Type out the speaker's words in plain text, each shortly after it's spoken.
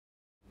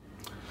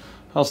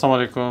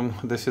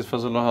Assalamualaikum, this is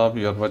Fazul Wahab.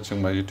 You are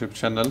watching my YouTube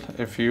channel.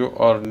 If you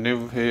are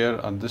new here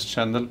on this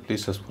channel,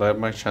 please subscribe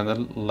my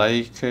channel,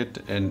 like it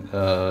and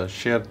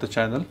share the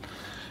channel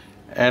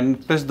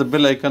and press the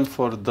bell icon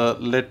for the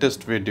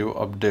latest video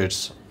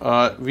updates.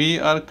 We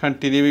are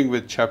continuing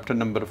with chapter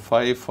number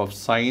 5 of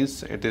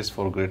science. It is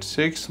for grade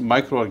 6.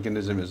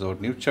 Microorganism is our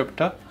new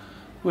chapter,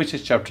 which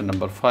is chapter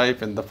number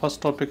 5, and the first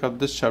topic of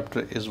this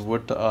chapter is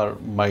what are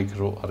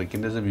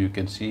microorganisms. You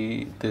can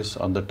see this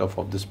on the top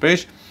of this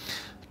page.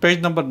 Page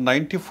number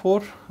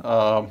 94.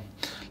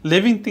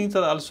 Living things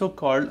are also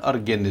called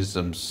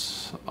organisms.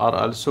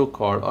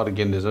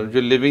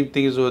 जो living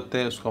things होते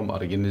हैं उसको हम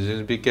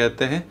organisms भी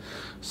कहते हैं.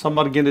 Some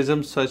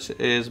organisms such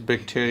as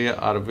bacteria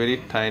are very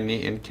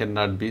tiny and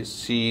cannot be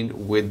seen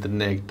with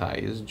naked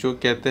eyes. जो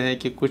कहते हैं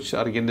कि कुछ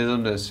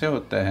organisms ऐसे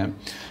होते हैं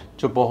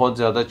जो बहुत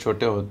ज़्यादा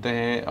छोटे होते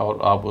हैं और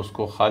आप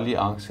उसको खाली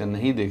आंख से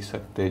नहीं देख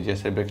सकते.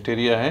 जैसे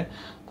बैक्टीरिया है,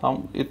 तो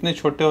हम इतने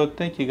छोटे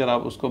होते हैं कि अगर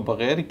आप उसको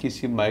बग़ैर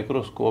किसी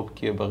माइक्रोस्कोप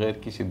के, बग़ैर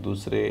किसी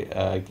दूसरे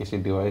किसी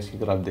डिवाइस की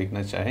अगर आप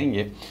देखना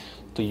चाहेंगे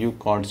तो you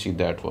can't see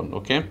that one.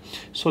 Okay,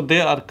 so they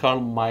are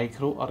called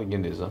micro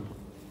organism.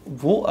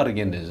 वो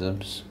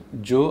ऑर्गेनिजम्स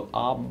जो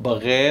आप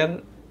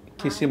बग़ैर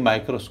किसी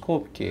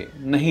माइक्रोस्कोप के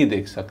नहीं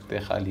देख सकते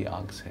खाली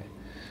आंख से,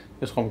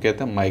 इसको हम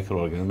कहते हैं माइक्रो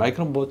ऑर्गेनिज्म.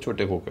 माइक्रो बहुत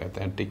छोटे को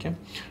कहते हैं. ठीक है,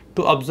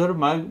 to observe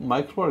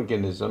micro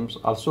organisms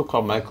also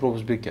called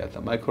microbes भी कहते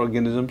हैं. माइक्रो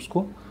ऑर्गेनिजम्स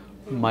को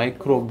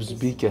माइक्रोब्स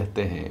भी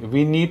कहते हैं.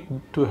 We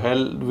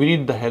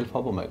need the help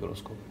of a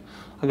microscope.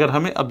 अगर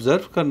हमें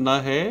ऑब्जर्व करना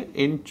है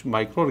इन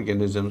माइक्रो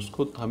ऑर्गेनिजम्स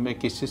को तो हमें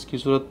किस चीज़ की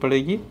ज़रूरत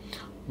पड़ेगी?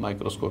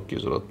 माइक्रोस्कोप की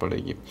ज़रूरत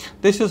पड़ेगी.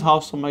 This is how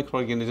some micro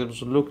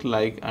organisms look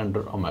like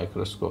under a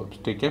microscope.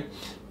 ठीक है,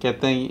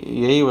 कहते हैं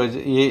यही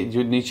वजह, ये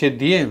जो नीचे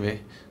दिए हुए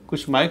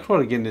कुछ माइक्रो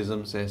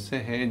ऑर्गेनिजम्स ऐसे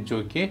हैं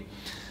जो कि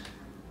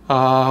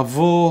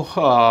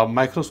वो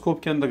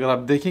माइक्रोस्कोप के अंदर अगर आप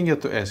देखेंगे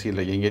तो ऐसे ही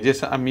लगेंगे.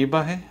 जैसे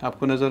अमीबा है,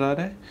 आपको नज़र आ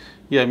रहा है,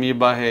 ये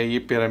अमीबा है, ये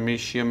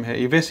पैरामीशियम है,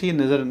 ये वैसे ही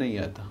नज़र नहीं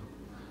आता,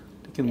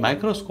 लेकिन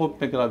माइक्रोस्कोप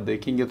में अगर आप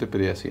देखेंगे तो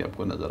फिर ऐसे ही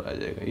आपको नज़र आ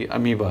जाएगा. ये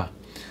अमीबा,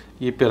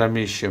 ये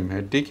पैरामीशियम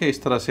है. ठीक है,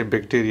 इस तरह से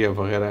बैक्टीरिया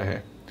वगैरह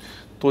है.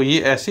 तो ये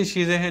ऐसी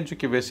चीज़ें हैं जो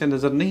कि वैसे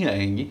नज़र नहीं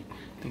आएंगी,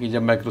 लेकिन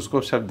जब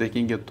माइक्रोस्कोप से आप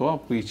देखेंगे तो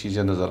आपको ये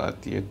चीज़ें नज़र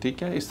आती है.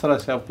 ठीक है, इस तरह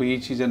से आपको ये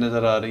चीज़ें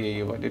नज़र आ रही है,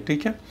 ये वाली.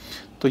 ठीक है,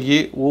 तो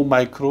ये वो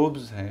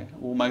माइक्रोब्स हैं,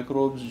 वो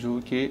माइक्रोब्स जो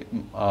कि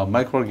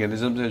माइक्रो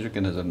ऑर्गेनिजम्स हैं जो कि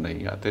नज़र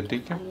नहीं आते.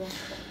 ठीक है,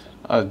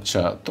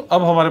 अच्छा, तो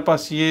अब हमारे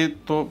पास ये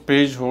तो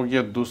पेज हो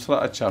गया दूसरा.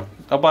 अच्छा,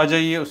 अब आ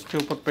जाइए उसके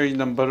ऊपर पेज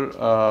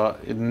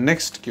नंबर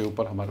नेक्स्ट के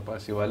ऊपर हमारे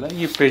पास ये वाला.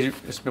 ये पेज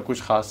इसमें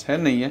कुछ ख़ास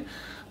है नहीं है,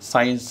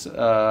 साइंस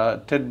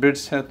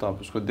टिडबिट्स हैं तो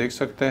आप उसको देख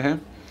सकते हैं.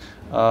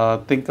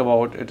 थिंक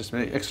अबाउट इट,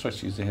 इसमें एक्स्ट्रा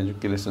चीज़ें हैं जो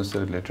कि लेसन से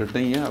रिलेटेड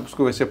नहीं है. आप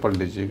उसको वैसे पढ़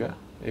लीजिएगा,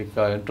 एक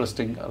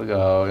इंटरेस्टिंग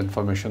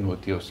इंफॉर्मेशन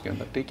होती है उसके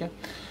अंदर. ठीक है,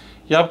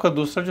 ये आपका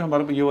दूसरा जो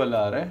हमारा ये वाला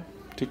आ रहा है.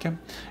 ठीक है,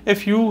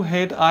 if you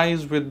had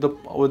eyes with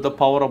the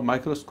power of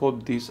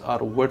microscope this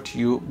are what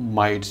you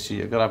might see.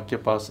 अगर आपके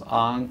पास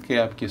आंखें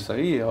आपकी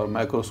सही है और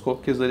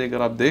माइक्रोस्कोप के ज़रिए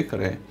अगर आप देख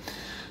रहे हैं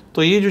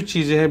तो ये जो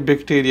चीज़ें हैं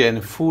बैक्टीरिया इन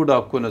फूड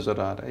आपको नज़र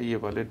आ रहा है, ये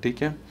वाले.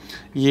 ठीक है,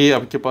 ये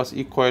आपके पास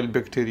इक्वाइल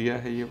बैक्टीरिया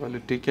है, ये वाले.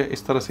 ठीक है,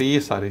 इस तरह से ये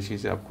सारी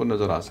चीज़ें आपको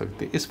नज़र आ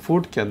सकती हैं. इस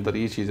फूड के अंदर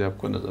ये चीज़ें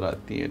आपको नज़र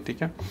आती हैं.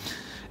 ठीक है,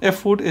 if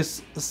food is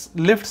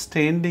left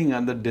standing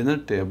on the dinner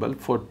table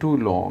for too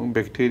long,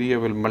 bacteria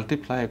will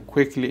multiply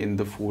quickly in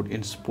the food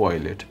and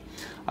spoil it.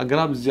 अगर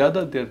आप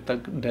ज़्यादा देर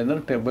तक डिनर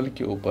टेबल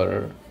के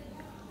ऊपर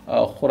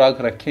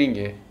खुराक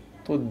रखेंगे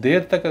तो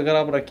देर तक अगर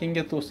आप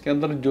रखेंगे तो उसके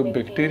अंदर जो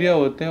बैक्टीरिया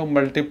होते हैं वो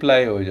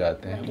मल्टीप्लाई हो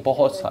जाते हैं,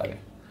 बहुत सारे.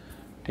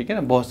 ठीक है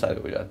ना, बहुत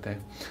सारे हो जाते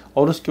हैं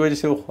और उसकी वजह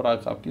से वो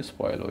खुराक आपकी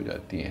स्पॉइल हो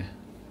जाती है.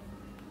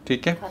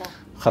 ठीक है,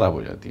 ख़राब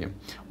हो जाती है.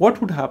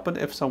 What would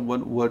happen if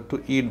someone were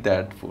to eat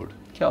that food?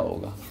 क्या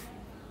होगा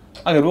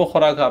अगर वो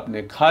खुराक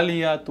आपने खा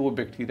लिया तो वो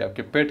बैक्टीरिया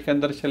आपके पेट के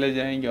अंदर चले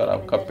जाएंगे और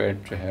आपका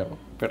पेट जो है वो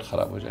पेट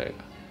ख़राब हो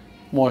जाएगा,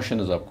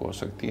 मोशंस आपको हो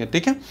सकती है.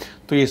 ठीक है,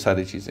 तो ये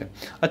सारी चीज़ें.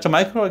 अच्छा,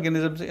 micro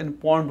organisms in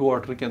pond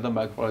water के अंदर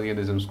माइक्रो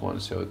ऑर्गेनिजम्स कौन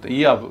से होते हैं?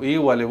 ये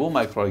वाले वो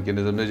माइक्रो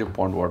ऑर्गेनिज्म है जो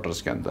पॉन्ड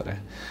वाटर्स के अंदर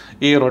है.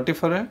 ये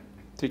रोटिफर है.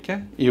 ठीक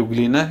है, ये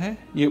उगलीना है.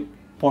 ये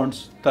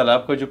पॉन्ड्स,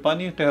 तालाब का जो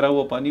पानी, ठहरा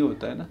हुआ पानी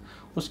होता है ना,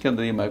 उसके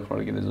अंदर ये माइक्रो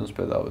ऑर्गेनिजम्स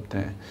पैदा होते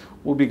हैं.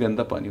 वो भी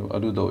गंदा पानी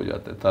आलूदा हो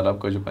जाता है, तालाब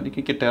का जो पानी,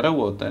 क्योंकि ठहरा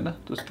हुआ होता है ना,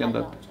 तो उसके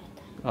अंदर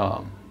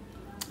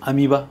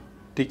अमीबा.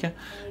 ठीक है,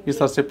 इस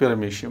तरह से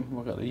पैरामीशियम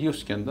वगैरह ये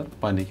उसके अंदर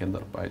पानी के अंदर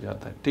पाया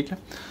जाता है. ठीक है,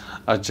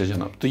 अच्छा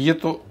जनाब, तो ये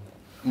तो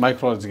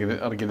माइक्रो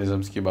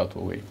ऑर्गेनिजम्स की बात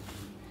हो गई.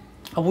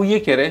 अब वो ये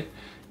कह रहे हैं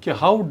कि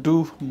how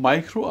do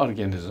micro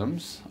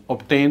organisms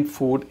obtain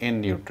food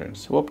and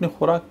nutrients. वो अपनी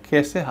खुराक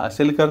कैसे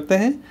हासिल करते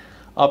हैं,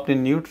 अपने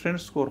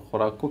न्यूट्रिएंट्स को और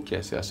खुराक को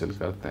कैसे हासिल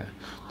करते हैं.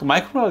 तो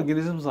micro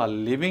organisms are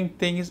living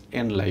things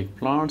and like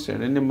plants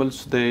and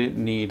animals they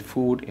need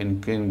food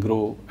and can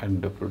grow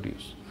and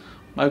reproduce.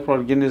 Micro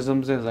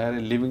organisms है, ज़ाहिर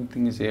है लिविंग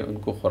थिंग्स है,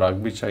 उनको खुराक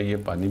भी चाहिए,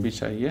 पानी भी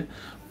चाहिए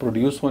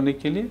प्रोड्यूस होने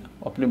के लिए,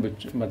 अपने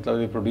बच्चे मतलब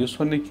रिप्रोड्यूस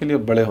होने के लिए,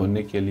 बड़े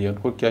होने के लिए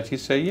उनको क्या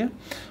चीज़ चाहिए?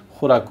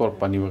 खुराक और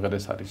पानी वगैरह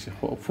सारी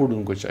चीज़, फूड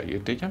उनको चाहिए.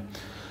 ठीक है,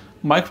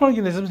 micro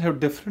organisms have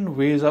different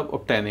ways of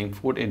obtaining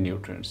food and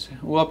nutrients.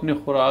 वो अपने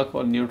खुराक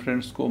और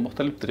न्यूट्रिएंट्स को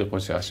मुख्तलिफ तरीक़ों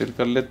से हासिल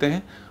कर लेते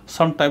हैं।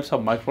 Some types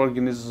of micro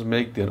organisms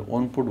make their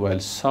own food while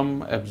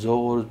some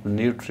absorb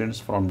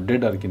nutrients from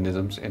dead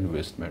organisms and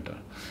waste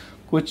matter.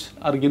 कुछ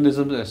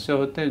ऑर्गेनिजम्स ऐसे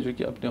होते हैं जो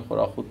कि अपने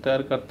खुराक खुद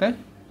तैयार करते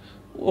हैं,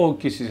 वो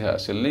किसी से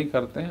हासिल नहीं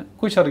करते हैं।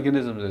 कुछ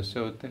ऑर्गेनिजम्स ऐसे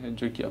होते हैं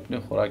जो कि अपने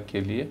खुराक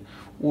के लिए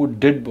वो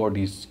डेड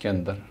बॉडीज़ के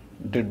अंदर,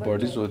 डेड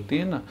बॉडीज़ होती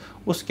है ना,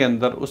 उसके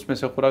अंदर उसमें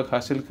से खुराक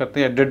हासिल करते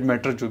हैं, या डेड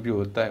मैटर जो भी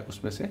होता है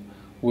उसमें से,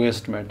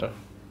 वेस्ट मैटर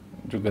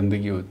जो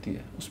गंदगी होती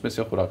है उसमें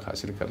से खुराक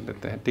हासिल कर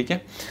लेते हैं। ठीक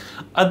है।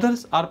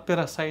 Others are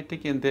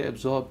parasitic and they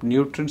absorb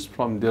nutrients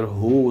from there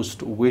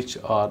host which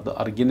are the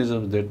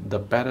organisms that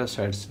the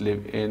parasites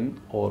live in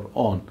और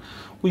ऑन।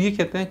 वो ये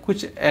कहते हैं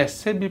कुछ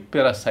ऐसे भी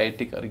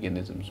पैरासाइटिक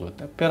ऑर्गेनिजम्स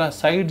होते हैं।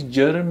 पैरासाइट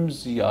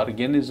जर्म्स या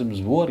ऑर्गेनिजम्स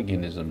वो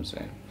ऑर्गेनिजम्स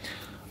हैं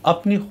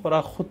अपनी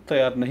खुराक खुद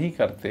तैयार नहीं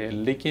करते,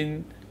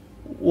 लेकिन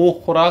वो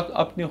खुराक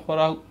अपनी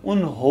खुराक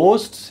उन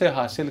होस्ट से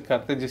हासिल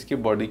करते हैं जिसकी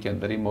बॉडी के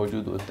अंदर ही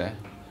मौजूद होते हैं।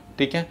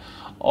 ठीक है।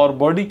 और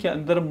बॉडी के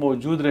अंदर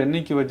मौजूद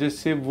रहने की वजह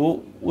से वो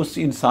उस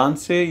इंसान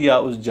से या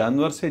उस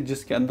जानवर से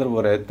जिसके अंदर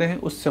वो रहते हैं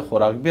उससे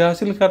खुराक भी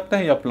हासिल करते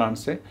हैं या प्लांट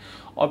से,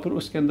 और फिर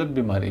उसके अंदर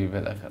बीमारी भी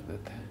पैदा कर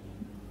देते हैं।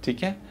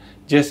 ठीक है।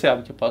 जैसे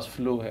आपके पास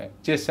फ्लू है,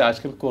 जैसे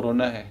आजकल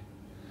कोरोना है,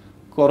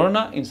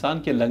 कोरोना इंसान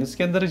के लंग्स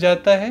के अंदर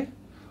जाता है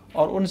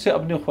और उनसे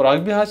अपनी खुराक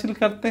भी हासिल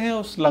करते हैं,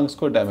 उस लंग्स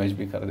को डैमेज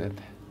भी कर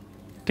देते हैं।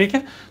 ठीक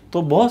है।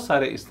 तो बहुत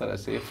सारे इस तरह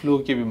से फ्लू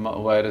के भी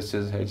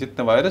वायरसेस है,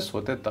 जितने वायरस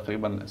होते हैं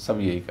तकरीबन सब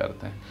यही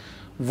करते हैं।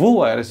 वो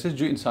वायरसेस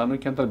जो इंसानों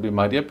के अंदर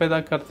बीमारियां पैदा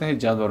करते हैं,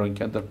 जानवरों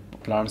के अंदर,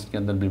 प्लांट्स के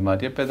अंदर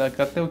बीमारियां पैदा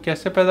करते हैं, वो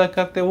कैसे पैदा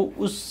करते हैं? वो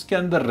उसके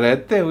अंदर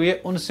रहते हुए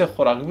उनसे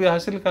खुराक भी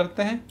हासिल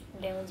करते हैं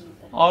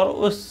और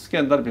उसके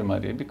अंदर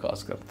बीमारियां भी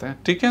काज करते हैं।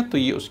 ठीक है। तो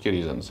ये उसके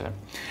रीजंस हैं।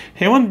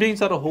 Human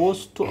beings are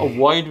host to a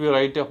wide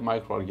variety of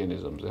micro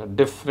organisms.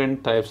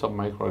 Different types of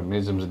micro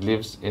organisms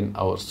lives in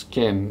our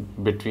skin,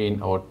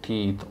 between our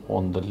teeth,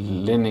 on the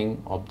leaning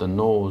of the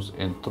nose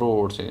and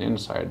throats and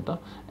inside the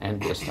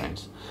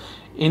intestines.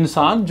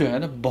 इंसान जो है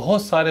ना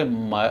बहुत सारे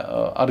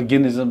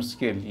organisms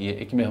के लिए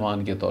एक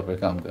मेहमान के तौर पे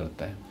काम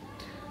करता है।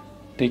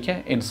 ठीक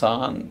है।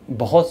 इंसान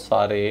बहुत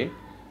सारे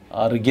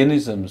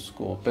ऑर्गेनिजम्स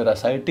को,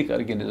 पैरासाइटिक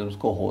ऑर्गेनिजम्स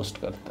को होस्ट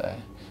करता है।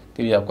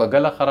 कभी आपका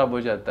गला ख़राब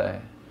हो जाता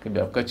है, कभी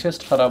आपका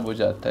चेस्ट ख़राब हो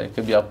जाता है,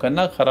 कभी आपका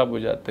नाक ख़राब हो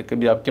जाता है,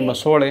 कभी आपके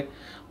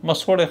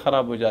मसोड़े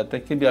ख़राब हो जाते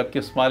हैं, कभी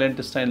आपके स्मॉल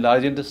इंटेस्टाइन,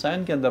 लार्ज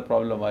इंटेस्टाइन के अंदर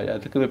प्रॉब्लम आ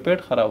जाती है, कभी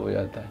पेट ख़राब हो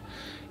जाता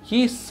है।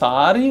 ये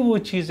सारी वो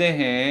चीज़ें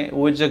हैं,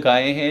 वो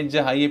जगहें हैं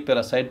जहाँ ये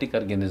पैरासाइटिक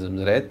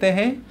ऑर्गेनिजम्स रहते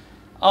हैं।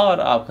 और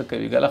आपका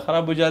कभी गला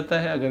ख़राब हो जाता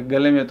है, अगर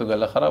गले में तो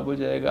गला ख़राब हो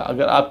जाएगा,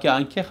 अगर आपकी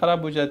आंखें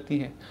ख़राब हो जाती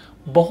हैं,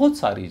 बहुत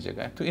सारी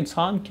जगह तो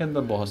इंसान के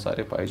अंदर बहुत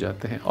सारे पाए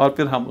जाते हैं। और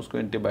फिर हम उसको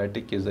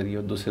एंटीबायोटिक के ज़रिए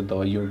और दूसरे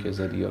दवाइयों के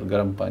ज़रिए और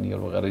गर्म पानी और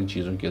वगैरह इन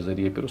चीज़ों के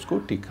ज़रिए फिर उसको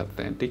ठीक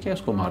करते हैं। ठीक है।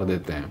 उसको मार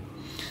देते हैं।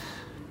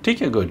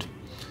 ठीक है। Good.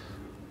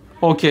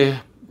 Okay.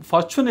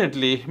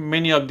 Fortunately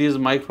many of these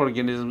micro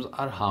organisms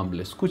are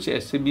harmless. कुछ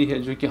ऐसे भी है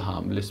जो कि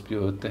हार्मलेस भी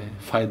होते हैं,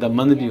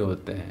 फ़ायदेमंद भी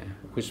होते हैं।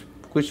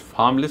 कुछ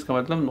हार्मलेस का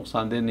मतलब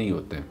नुकसानदेह नहीं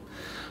होते हैं।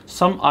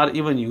 Some are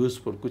even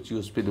useful, कुछ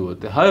यूजफुल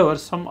होते हैं। However,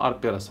 some are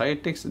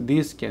parasitics.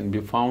 These can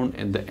be found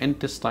in the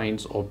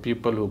intestines of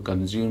people who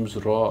consumes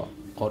raw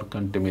or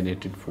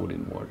contaminated food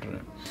in water.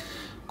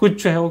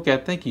 कुछ जो है वो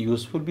कहते हैं कि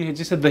यूजफुल भी है,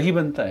 जैसे दही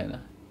बनता है ना,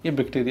 ये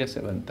बैक्टीरिया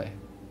से बनता है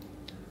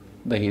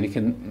दही,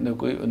 लेकिन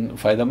कोई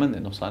फ़ायदेमंद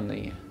है, नुकसान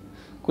नहीं है।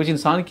 कुछ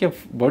इंसान के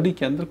बॉडी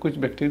के अंदर कुछ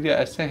बैक्टीरिया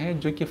ऐसे हैं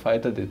जो कि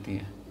फ़ायदा देती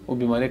हैं, वो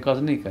बीमारी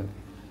काज नहीं करती,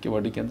 कि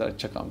बॉडी के अंदर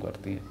अच्छा काम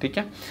करती हैं। ठीक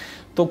है।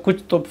 तो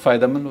कुछ तो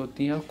फ़ायदेमंद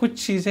होती हैं और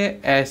कुछ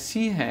चीज़ें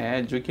ऐसी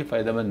हैं जो कि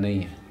फ़ायदेमंद नहीं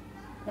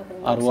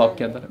हैं और वो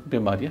आपके अंदर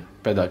बीमारियां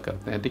पैदा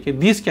करते हैं। ठीक है।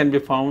 This can be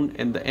found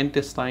in the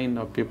intestine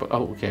of people.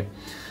 Okay.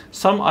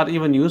 Some are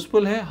even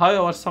useful है,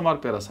 हाउएवर सम आर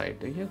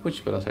पैरासाइटिक है। कुछ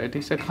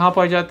पैरासाइटिक से कहाँ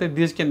पाए जाते हैं?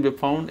 This can be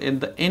found in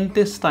the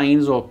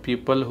intestines of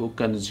people who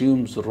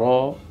consumes raw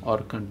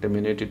और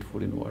contaminated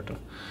food in water.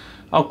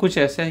 और कुछ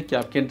ऐसे हैं कि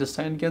आपके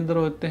इंटेस्टाइन के अंदर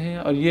होते हैं,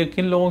 और ये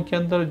किन लोगों के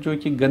अंदर जो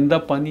कि गंदा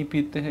पानी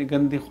पीते हैं,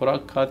 गंदी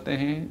खुराक खाते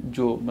हैं,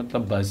 जो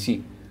मतलब बासी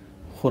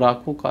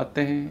खुराक को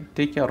खाते हैं।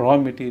 ठीक है। रॉ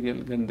मटेरियल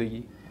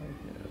गंदगी,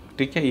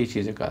 ठीक है, ये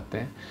चीज़ें खाते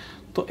हैं।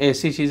 तो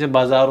ऐसी चीज़ें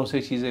बाज़ारों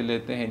से चीज़ें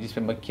लेते हैं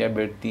जिसमें मक्खियाँ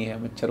बैठती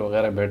हैं, मच्छर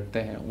वगैरह बैठते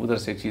हैं, उधर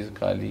से चीज़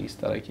खा ली इस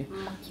तरह की।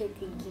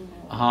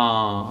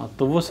 हाँ,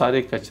 तो वो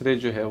सारे कचरे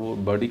जो है वो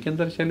बॉडी के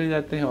अंदर चले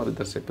जाते हैं और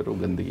इधर से फिर वो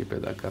गंदगी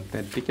पैदा करते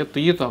हैं। ठीक है। तो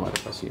ये तो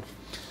हमारे पास ये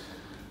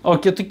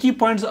ओके। तो की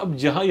पॉइंट्स अब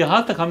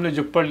यहाँ तक हमने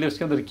जो पढ़ लिया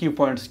उसके अंदर की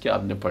पॉइंट्स क्या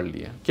आपने पढ़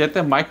लिया। कहते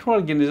हैं micro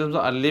organisms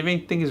are living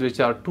things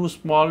which are to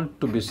small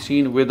to be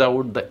seen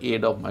without the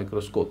add of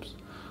microscopes.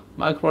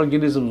 Micro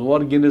organisms वो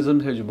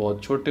ऑर्गेनिजम्स हैं जो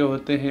बहुत छोटे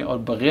होते हैं और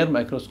बग़ैर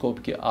माइक्रोस्कोप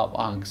के आप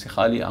आंख से,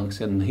 खाली आंख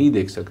से नहीं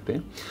देख सकते।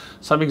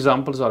 Some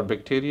examples are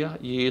bacteria,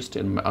 yeast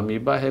and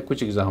amoeba है।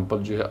 कुछ एग्जांपल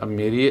जो है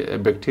मेरी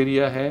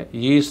बैक्टीरिया है,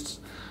 यीस्ट,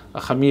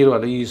 खमीर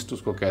वाला यीस्ट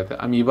उसको कहते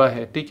हैं, अमीबा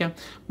है, ठीक है।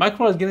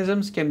 Micro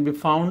organisms can be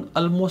found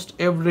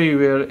almost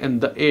everywhere in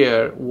the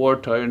air,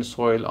 water and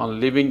soil, on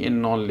living in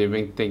non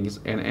living things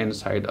and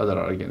inside other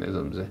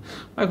organisms है।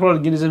 माइक्रो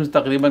ऑर्गेनिजम्स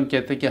तकरीबन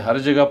कहते हैं कि हर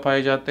जगह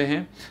पाए जाते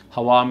हैं,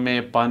 हवा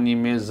में, पानी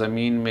में,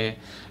 ज़मीन में,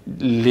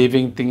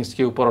 लिविंग थिंग्स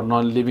के ऊपर और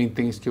नॉन लिविंग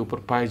थिंग्स के ऊपर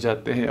पाए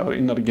जाते हैं, और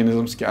इन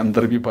ऑर्गेनिजम्स के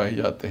अंदर भी पाए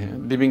जाते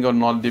हैं, लिविंग और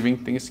नॉन लिविंग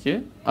थिंग्स के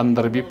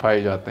अंदर भी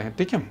पाए जाते हैं,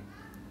 ठीक है।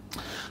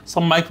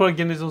 सम micro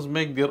organisms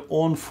make their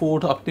own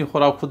food, अपनी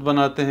खुराक खुद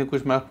बनाते हैं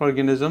कुछ micro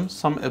organism.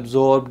 Some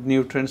absorb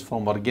nutrients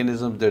from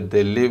organism that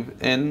they live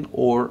in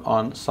और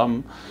on,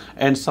 some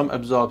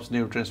absorbs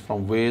nutrients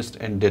from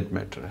waste and dead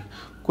matter.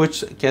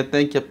 कुछ कहते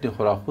हैं कि अपनी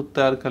खुराक खुद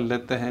तैयार कर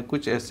लेते हैं,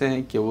 कुछ ऐसे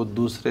हैं कि वो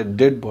दूसरे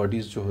डेड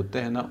बॉडीज़ जो होते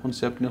हैं ना,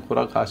 उनसे अपनी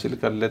खुराक हासिल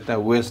कर लेते हैं,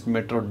 वेस्ट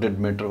मैटर और डेड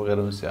मैटर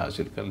वगैरह उनसे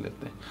हासिल कर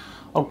लेते हैं।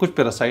 और कुछ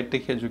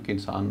पैरासाइटिक है जो कि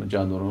इंसान,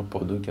 जानवरों,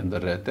 पौधों के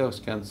अंदर रहते हैं,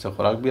 उसके अंदर से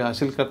खुराक भी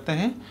हासिल करते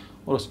हैं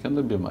और उसके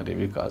अंदर बीमारी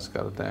भी काज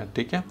करते हैं,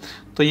 ठीक है।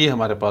 तो ये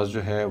हमारे पास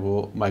जो है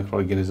वो माइक्रो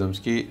ऑर्गेनिजम्स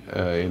की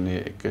यानी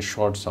एक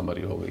शॉर्ट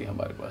समरी हो गई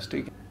हमारे पास,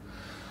 ठीक है।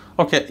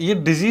 ओके, ये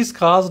disease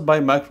caused by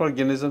micro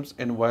organisms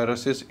and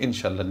viruses,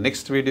 इंशाल्लाह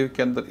नेक्स्ट वीडियो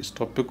के अंदर इस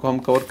टॉपिक को हम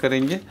कवर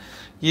करेंगे।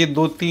 ये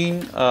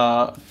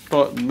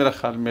मेरा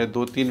ख्याल में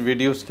 2-3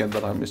 वीडियोस के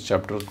अंदर हम इस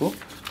चैप्टर को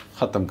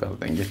ख़त्म कर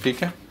देंगे,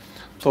 ठीक है।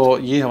 तो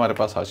ये हमारे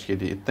पास आज के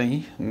लिए इतना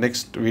ही,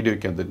 नेक्स्ट वीडियो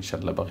के अंदर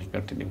इंशाल्लाह बाकी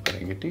कंटिन्यू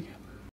करेंगे, ठीक है।